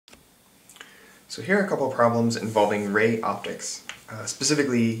So here are a couple of problems involving ray optics,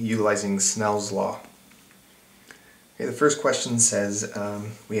 specifically utilizing Snell's law. Okay, the first question says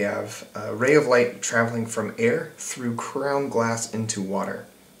we have a ray of light traveling from air through crown glass into water,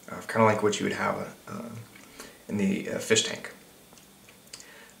 kind of like what you would have in the fish tank.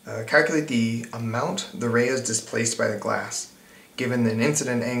 Calculate the amount the ray is displaced by the glass, given an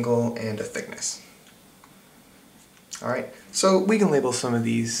incident angle and a thickness. Alright, so we can label some of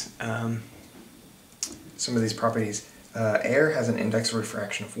these properties. Air has an index of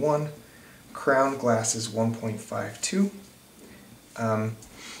refraction of 1, crown glass is 1.52,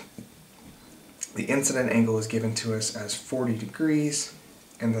 the incident angle is given to us as 40 degrees,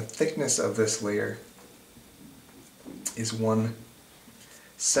 and the thickness of this layer is 1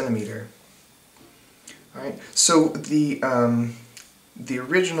 centimeter. Alright, so the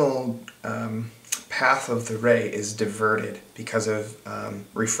original path of the ray is diverted because of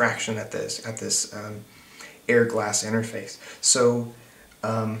refraction at this air glass interface. So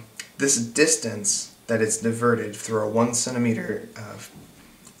this distance that it's diverted through a 1 centimeter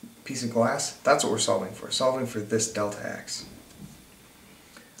piece of glass, that's what we're solving for. Solving for this delta x.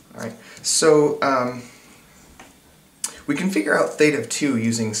 Alright, so we can figure out theta of 2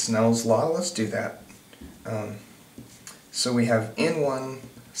 using Snell's law. Let's do that. So we have n1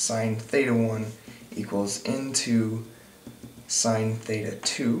 sine theta 1 equals n2 sine theta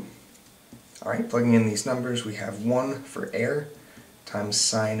 2. Alright, plugging in these numbers, we have 1 for air times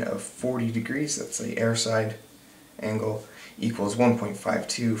sine of 40 degrees, that's the air side angle, equals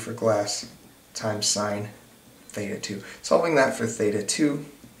 1.52 for glass times sine theta 2. Solving that for theta 2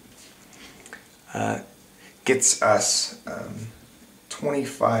 gets us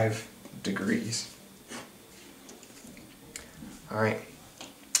 25 degrees. Alright,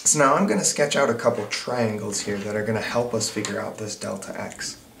 so now I'm going to sketch out a couple triangles here that are going to help us figure out this delta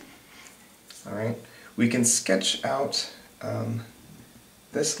x. Alright, we can sketch out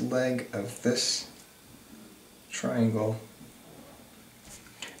this leg of this triangle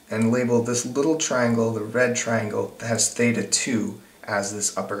and label this little triangle, the red triangle, that has theta 2 as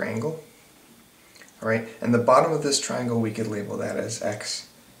this upper angle. Alright, and the bottom of this triangle we could label that as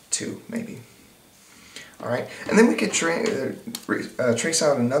x2 maybe. Alright, and then we could trace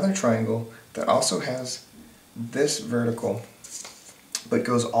out another triangle that also has this vertical but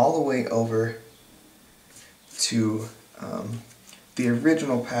goes all the way over to the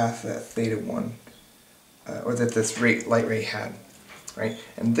original path that theta 1, or that this light ray had, right?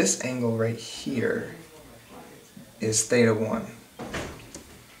 And this angle right here is theta 1.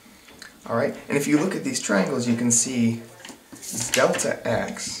 Alright, and if you look at these triangles, you can see delta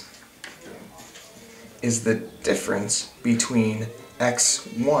x is the difference between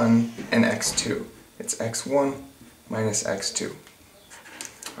x1 and x2. It's x1 minus x2.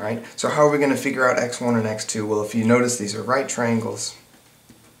 Alright, so how are we going to figure out x1 and x2? Well, if you notice, these are right triangles.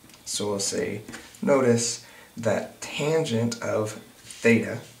 So we'll say, notice that tangent of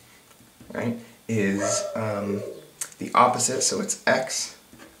theta, right, is the opposite, so it's x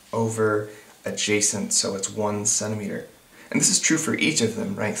over adjacent, so it's 1 centimeter. And this is true for each of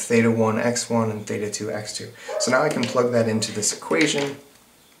them, right? Theta 1, x1, and theta 2, x2. So now I can plug that into this equation.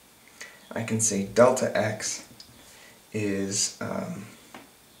 I can say delta x is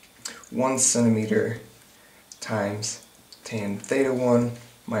 1 centimeter times tan theta 1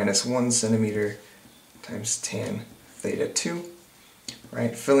 minus 1 centimeter times tan theta 2.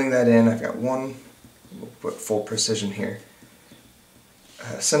 Right? Filling that in, I've got 1, we'll put full precision here,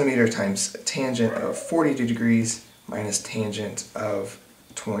 centimeter times tangent of 40 degrees minus tangent of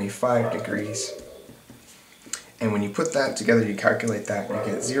 25 degrees. And when you put that together, you calculate that, you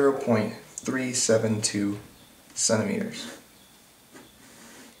get 0.372 centimeters.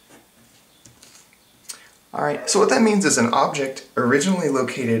 Alright, so what that means is an object originally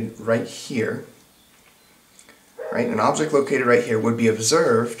located right here, right, an object located right here would be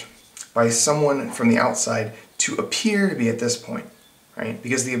observed by someone from the outside to appear to be at this point, right,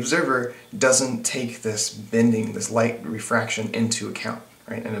 because the observer doesn't take this bending, this light refraction into account,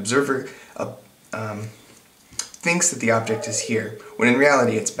 right. An observer thinks that the object is here, when in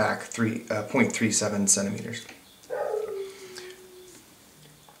reality it's back 0.37 centimeters.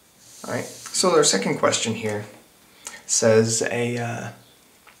 Alright, so our second question here says a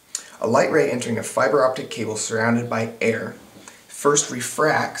light ray entering a fiber optic cable surrounded by air first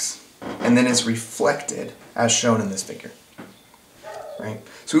refracts and then is reflected as shown in this figure. Right?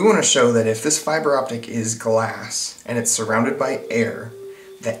 So we want to show that if this fiber optic is glass and it's surrounded by air,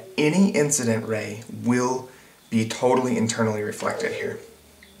 that any incident ray will be totally internally reflected here.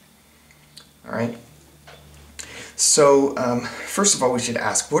 Alright? So first of all, we should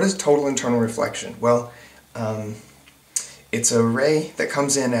ask, what is total internal reflection? Well, it's a ray that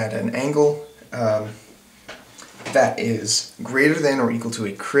comes in at an angle that is greater than or equal to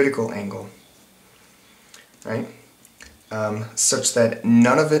a critical angle, right? Such that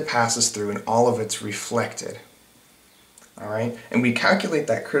none of it passes through and all of it's reflected. All right, and we calculate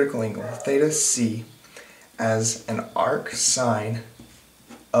that critical angle, theta c, as an arc sine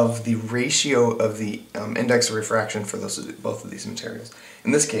of the ratio of the index of refraction for both of these materials.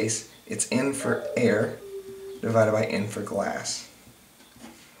 In this case, it's N for air divided by N for glass.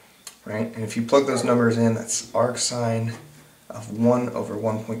 Right? And if you plug those numbers in, that's arc sine of 1 over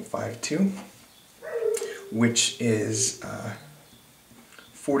 1.52, which is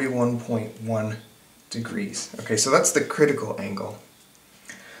 41.1 degrees. Okay, so that's the critical angle.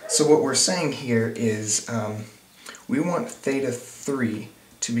 So what we're saying here is we want theta 3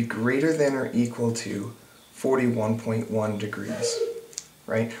 to be greater than or equal to 41.1 degrees,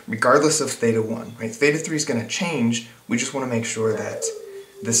 right? Regardless of theta 1, right? Theta 3 is going to change, we just want to make sure that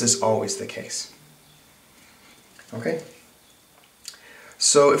this is always the case. Okay?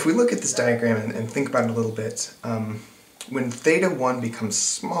 So if we look at this diagram and think about it a little bit, when theta 1 becomes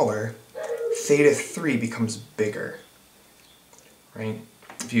smaller, theta 3 becomes bigger, right?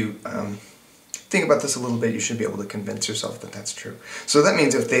 If you think about this a little bit, you should be able to convince yourself that that's true. So that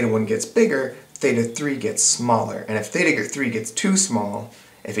means if theta 1 gets bigger, theta 3 gets smaller. And if theta 3 gets too small,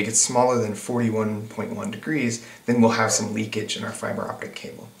 if it gets smaller than 41.1 degrees, then we'll have some leakage in our fiber optic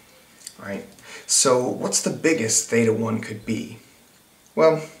cable. All right? So what's the biggest theta 1 could be?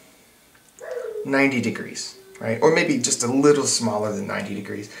 Well, 90 degrees, right? Or maybe just a little smaller than 90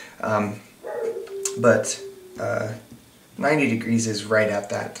 degrees. But 90 degrees is right at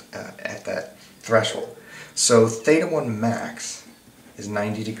that threshold. So theta 1 max is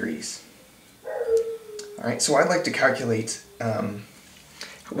 90 degrees. All right, so I'd like to calculate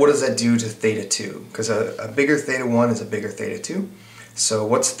what does that do to theta 2? Because a bigger theta 1 is a bigger theta 2. So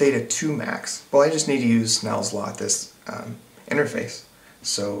what's theta 2 max? Well, I just need to use Snell's law at this interface.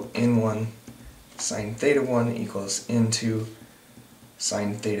 So N1 sine theta 1 equals N2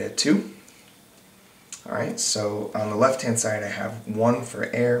 sine theta 2. Alright, so on the left-hand side I have 1 for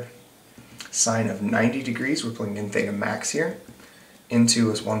air, sine of 90 degrees, we're putting in theta max here.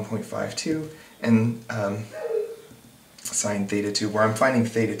 N2 is 1.52, and sine theta 2, where I'm finding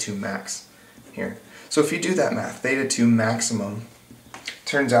theta 2 max here. So if you do that math, theta 2 maximum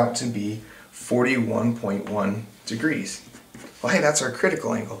turns out to be 41.1 degrees. Well, hey, that's our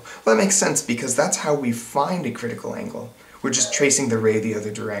critical angle. Well, that makes sense because that's how we find a critical angle. We're just tracing the ray the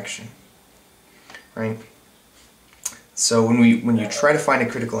other direction. Right? So when you try to find a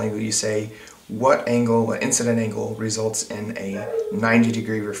critical angle, you say what incident angle results in a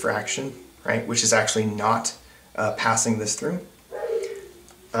 90-degree refraction, right? Which is actually not passing this through.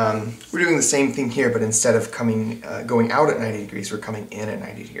 We're doing the same thing here, but instead of going out at 90 degrees, we're coming in at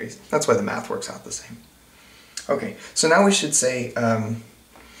 90 degrees. That's why the math works out the same. Okay, so now we should say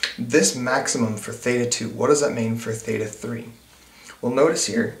this maximum for theta 2, what does that mean for theta 3? Well, notice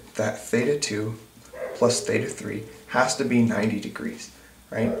here that theta 2 plus theta 3 has to be 90 degrees,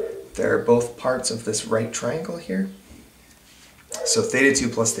 right? They're both parts of this right triangle here. So theta 2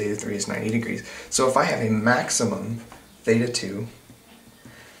 plus theta 3 is 90 degrees. So if I have a maximum theta 2,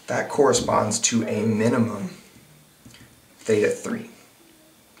 that corresponds to a minimum theta 3,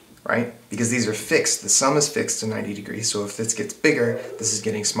 right? Because these are fixed. The sum is fixed to 90 degrees, so if this gets bigger, this is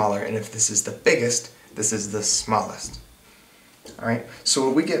getting smaller, and if this is the biggest, this is the smallest. Alright, so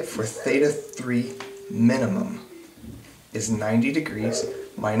what we get for theta 3 minimum is 90 degrees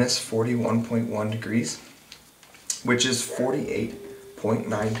minus 41.1 degrees, which is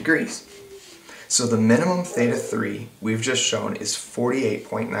 48.9 degrees. So the minimum theta 3 we've just shown is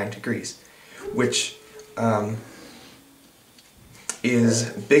 48.9 degrees, which is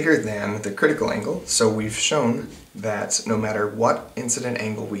bigger than the critical angle. So we've shown that no matter what incident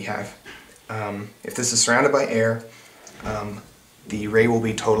angle we have, if this is surrounded by air, the ray will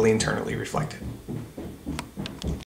be totally internally reflected.